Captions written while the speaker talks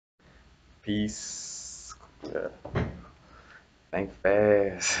Peace. Yeah. Think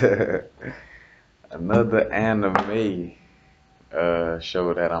fast. Another anime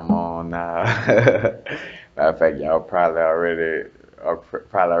show that I'm on now. Matter of fact, y'all probably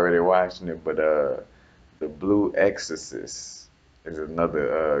already watching it, but The Blue Exorcist is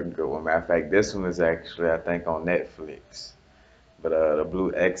another good one. Matter of fact, this one is actually I think on Netflix. But The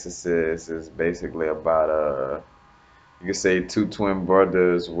Blue Exorcist is basically about you could say two twin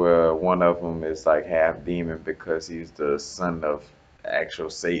brothers where one of them is like half demon because he's the son of actual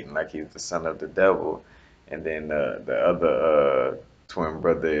Satan, like he's the son of the devil, and then the other twin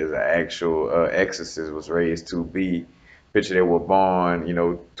brother is an actual exorcist, was raised to be. Picture they were born,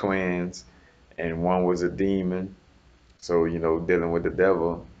 twins, and one was a demon, so dealing with the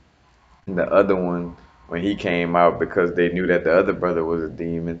devil. And the other one, when he came out, because they knew that the other brother was a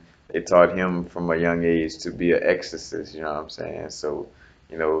demon, they taught him from a young age to be an exorcist, you know what I'm saying? So,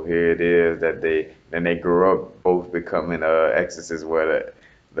 here it is that they grew up both becoming exorcists, where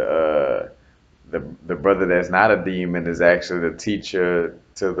the brother that's not a demon is actually the teacher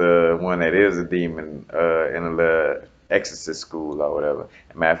to the one that is a demon in a little exorcist school or whatever.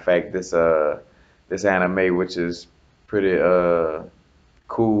 Matter of fact, this anime, which is pretty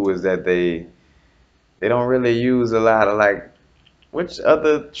cool, is that they don't really use a lot of like which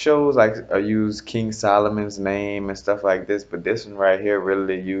other shows like use King Solomon's name and stuff like this, but this one right here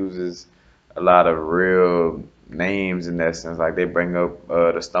really uses a lot of real names in that sense. Like they bring up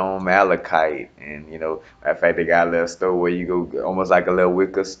the stone malachite, and matter of fact, they got a little store where you go, almost like a little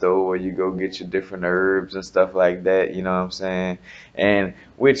Wicca store where you go get your different herbs and stuff like that. You know what I'm saying? And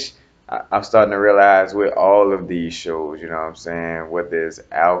which I'm starting to realize with all of these shows, you know what I'm saying? Whether it's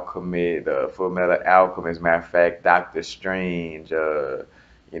Alchemy, the Full Metal Alchemist, matter of fact, Doctor Strange, the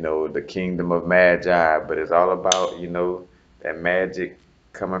Kingdom of Magi, but it's all about, that magic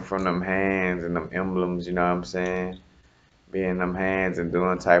coming from them hands and them emblems, you know what I'm saying? Being them hands and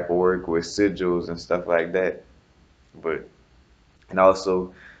doing type of work with sigils and stuff like that. But and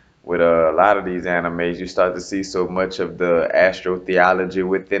also with a lot of these animes, you start to see so much of the astrotheology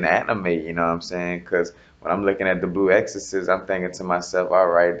within anime. You know what I'm saying? Because when I'm looking at the Blue Exorcist, I'm thinking to myself, all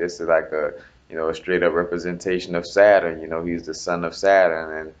right, this is like a straight up representation of Saturn. He's the son of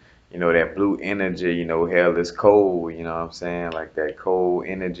Saturn, and that blue energy. Hell is cold. You know what I'm saying? Like that cold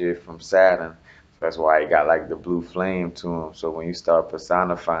energy from Saturn. So that's why he got like the blue flame to him. So when you start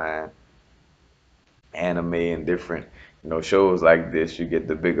personifying anime and different shows like this, you get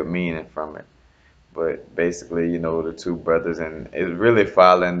the bigger meaning from it. But basically, the two brothers, and it's really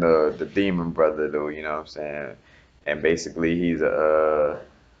following the demon brother though, you know what I'm saying? And basically he's a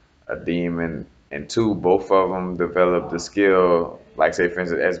demon, and two, both of them developed the skill, like say for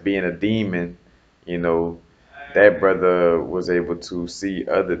instance as being a demon, you know that brother was able to see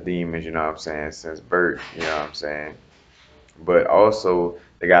other demons, you know what I'm saying, since birth, you know what I'm saying? But also,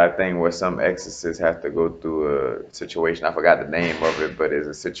 they got a thing where some exorcists have to go through a situation. I forgot the name of it, but it's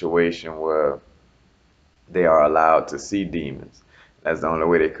a situation where they are allowed to see demons. That's the only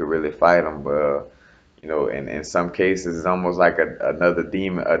way they could really fight them. But in some cases, it's almost like another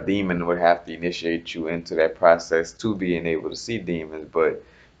demon. A demon would have to initiate you into that process to being able to see demons. But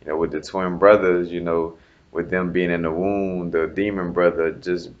with the twin brothers, with them being in the womb, the demon brother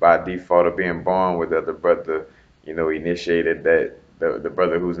just by default of being born with the other brother, initiated that the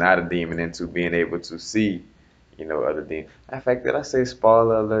brother who's not a demon into being able to see, other demons. In fact, did I say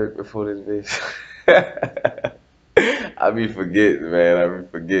spoiler alert before this video? I be forgetting, man. I be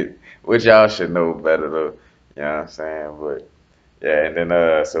forgetting. Which y'all should know better though. You know what I'm saying? But yeah, and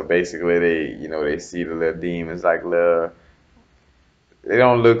then so basically they see the little demons like little, they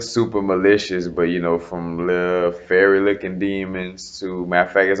don't look super malicious, but from little fairy looking demons to, matter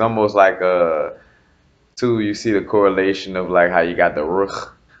of fact, it's almost like too, you see the correlation of like how you got the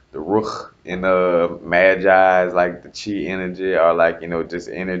ruch in magi's, like the chi energy, or like just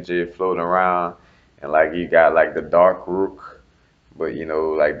energy floating around, and like you got like the dark rook, but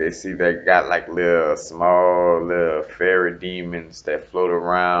like they see they got like little small little fairy demons that float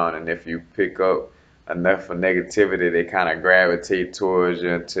around, and if you pick up enough of negativity, they kind of gravitate towards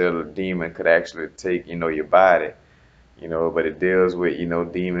you until the demon could actually take your body. But it deals with,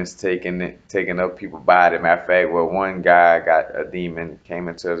 demons taking up people's body. Matter of fact, well, one guy got a demon came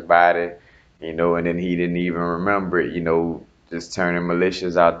into his body, and then he didn't even remember it, just turning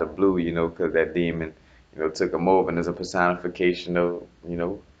malicious out the blue, because that demon, took him over, and there's a personification of,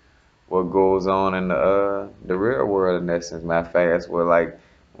 what goes on in the real world in essence. Matter of fact, that's where like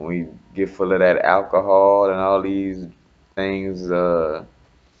when we get full of that alcohol and all these things,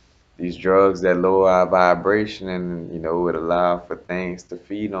 these drugs that lower our vibration, and it allow for things to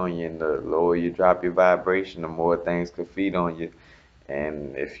feed on you. And the lower you drop your vibration, the more things could feed on you.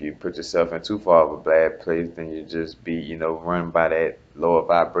 And if you put yourself in too far of a bad place, then you just be, run by that lower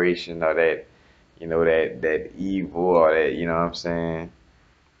vibration, or that, that evil, or that, what I'm saying,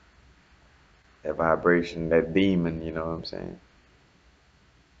 that vibration, that demon, you know what I'm saying?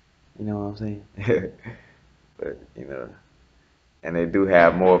 You know what I'm saying? But, and they do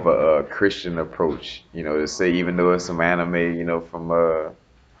have more of a Christian approach, to say, even though it's some anime,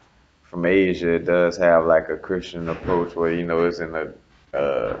 from Asia, it does have like a Christian approach where, it's in a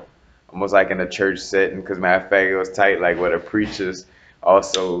almost like in a church setting. Because matter of fact, it was tight, like where the preachers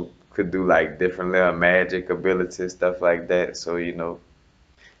also could do like different little magic abilities, stuff like that. So, in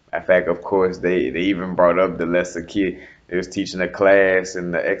fact, of course, they even brought up the lesser kid. They was teaching a class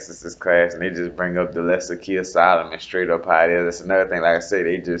in the Exorcist class, and they just bring up the lesser kid Solomon straight up how it is. That's another thing. Like I say,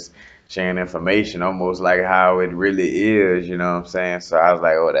 they just sharing information almost like how it really is. You know what I'm saying? So I was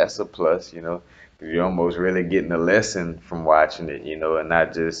like, oh, that's a plus. 'Cause you're almost really getting a lesson from watching it. And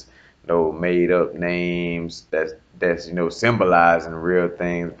not just made up names that's symbolizing real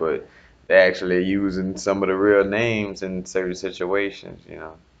things, but they're actually using some of the real names in certain situations.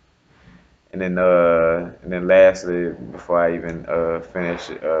 And then lastly, before I even finish,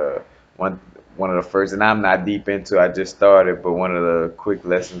 one one of the first, and I'm not deep into, I just started, but one of the quick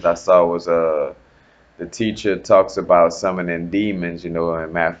lessons I saw was the teacher talks about summoning demons, and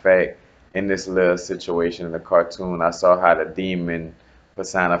matter of fact, in this little situation in the cartoon, I saw how the demon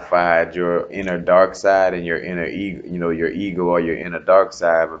personified your inner dark side and your inner ego, your ego or your inner dark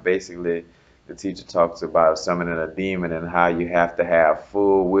side. But basically, the teacher talks about summoning a demon and how you have to have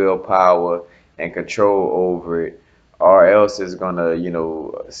full willpower and control over it, or else it's gonna,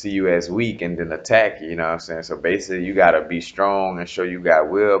 see you as weak and then attack you, you know what I'm saying? So basically, you gotta be strong and show you got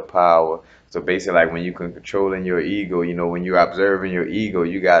willpower. So basically, like when you can controlling your ego, when you're observing your ego,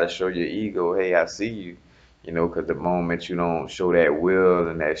 you gotta show your ego, hey, I see you, because the moment you don't show that will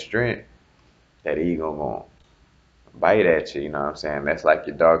and that strength, that ego gonna bite at you, you know what I'm saying? That's like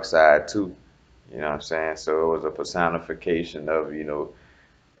your dark side too, you know what I'm saying? So it was a personification of,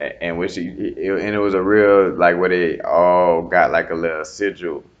 and which and it was a real like where they all got like a little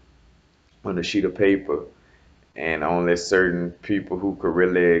sigil on a sheet of paper, and only certain people who could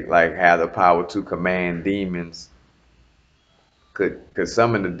really like have the power to command demons could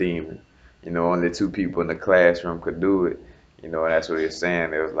summon the demon. Only two people in the classroom could do it. And that's what he was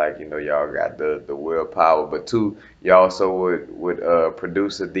saying. It was like, y'all got the willpower, but two, you also would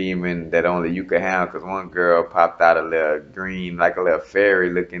produce a demon that only you could handle. Because one girl popped out a little green, like a little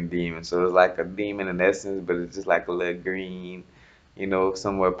fairy looking demon. So it was like a demon in essence, but it's just like a little green,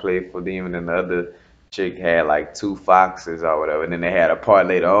 somewhat playful demon. And the other chick had like two foxes or whatever. And then they had a part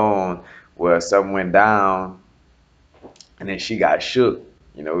later on where something went down, and then she got shook.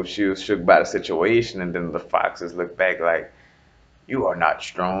 She was shook by the situation, and then the foxes looked back like, "You are not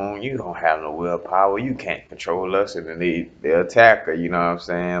strong. You don't have no willpower. You can't control us." And then they attack her. You know what I'm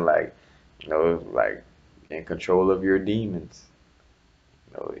saying? Like in control of your demons.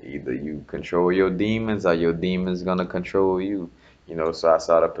 Either you control your demons or your demons gonna control you. So I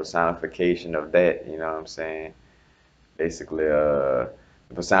saw the personification of that. You know what I'm saying? Basically the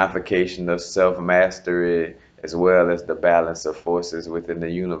personification of self-mastery as well as the balance of forces within the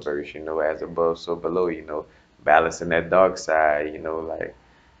universe, as above so below, balancing that dark side, like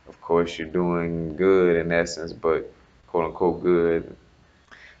of course you're doing good in essence, but quote unquote good,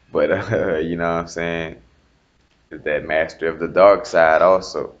 but you know what I'm saying, that mastery of the dark side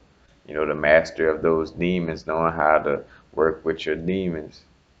also, the mastery of those demons, knowing how to work with your demons,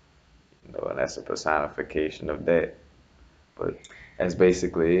 and that's a personification of that. But that's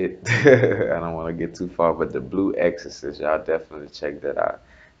basically it. I don't want to get too far, but the Blue Exorcist, y'all definitely check that out.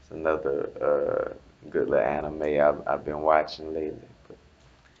 It's another good little anime I've been watching lately. But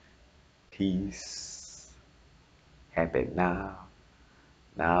peace, happy now.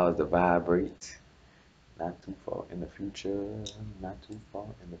 Now is the vibrate. Not too far in the future, not too far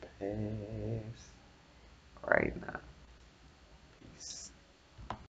in the past. Right now.